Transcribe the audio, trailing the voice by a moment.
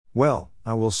Well,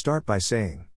 I will start by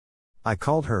saying, I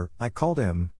called her, I called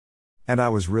him. And I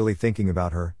was really thinking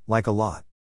about her, like a lot.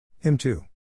 Him too.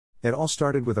 It all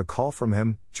started with a call from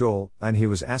him, Joel, and he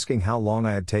was asking how long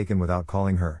I had taken without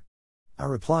calling her. I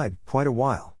replied, quite a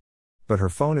while. But her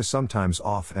phone is sometimes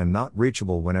off and not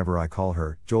reachable whenever I call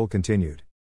her, Joel continued.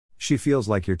 She feels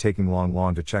like you're taking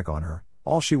long to check on her.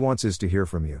 All she wants is to hear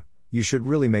from you. You should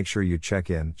really make sure you check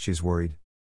in, she's worried.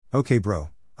 Okay bro,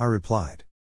 I replied.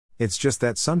 It's just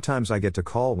that sometimes I get to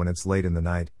call when it's late in the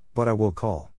night, but I will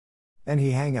call. And he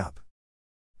hang up.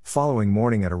 Following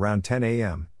morning at around 10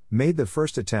 a.m., made the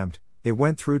first attempt, it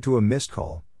went through to a missed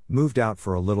call, moved out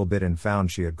for a little bit and found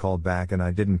she had called back and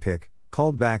I didn't pick,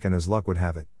 called back and as luck would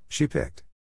have it, she picked.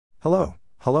 Hello,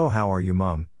 how are you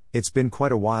mom? It's been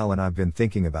quite a while and I've been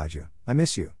thinking about you, I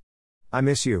miss you. I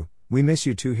miss you, we miss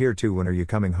you too here too. When are you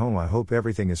coming home? I hope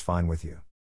everything is fine with you.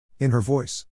 In her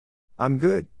voice. I'm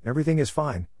good, everything is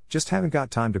fine, just haven't got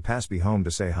time to pass be home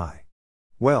to say hi.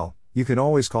 Well, you can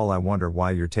always call. I wonder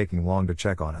why you're taking long to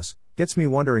check on us, gets me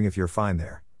wondering if you're fine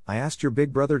there. I asked your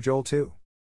big brother Joel too.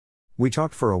 We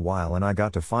talked for a while and I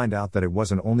got to find out that it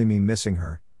wasn't only me missing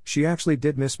her, she actually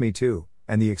did miss me too,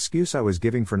 and the excuse I was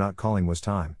giving for not calling was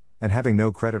time, and having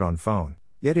no credit on phone,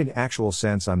 yet in actual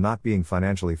sense I'm not being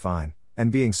financially fine, and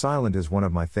being silent is one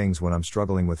of my things when I'm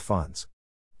struggling with funds.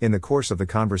 In the course of the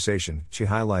conversation, she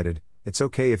highlighted, it's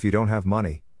okay if you don't have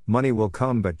money, money will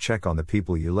come, but check on the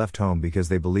people you left home because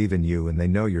they believe in you and they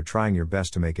know you're trying your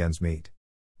best to make ends meet.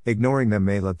 Ignoring them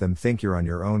may let them think you're on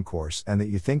your own course and that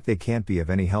you think they can't be of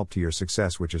any help to your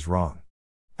success, which is wrong.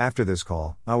 After this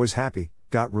call, I was happy,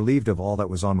 got relieved of all that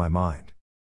was on my mind.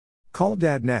 Called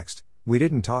Dad next. We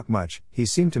didn't talk much, he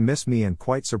seemed to miss me and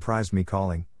quite surprised me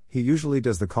calling, he usually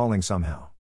does the calling somehow.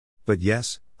 But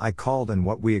yes, I called and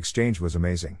what we exchanged was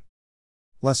amazing.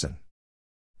 Lesson.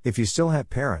 If you still have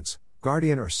parents,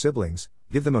 guardian or siblings,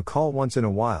 give them a call once in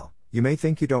a while. You may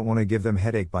think you don't want to give them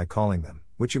headache by calling them,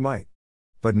 which you might.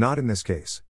 But not in this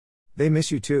case. They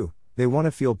miss you too, they want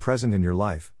to feel present in your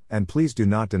life, and please do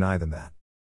not deny them that.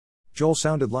 Joel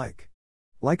sounded like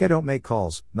I don't make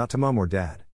calls, not to mom or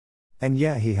dad. And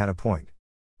yeah, he had a point.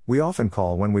 We often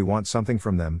call when we want something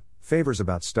from them, favors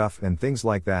about stuff and things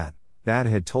like that. Dad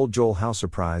had told Joel how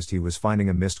surprised he was finding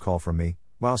a missed call from me,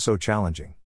 wow, so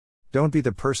challenging. Don't be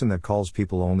the person that calls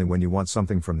people only when you want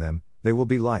something from them, they will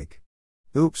be like,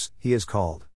 oops, he is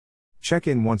called. Check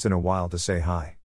in once in a while to say hi.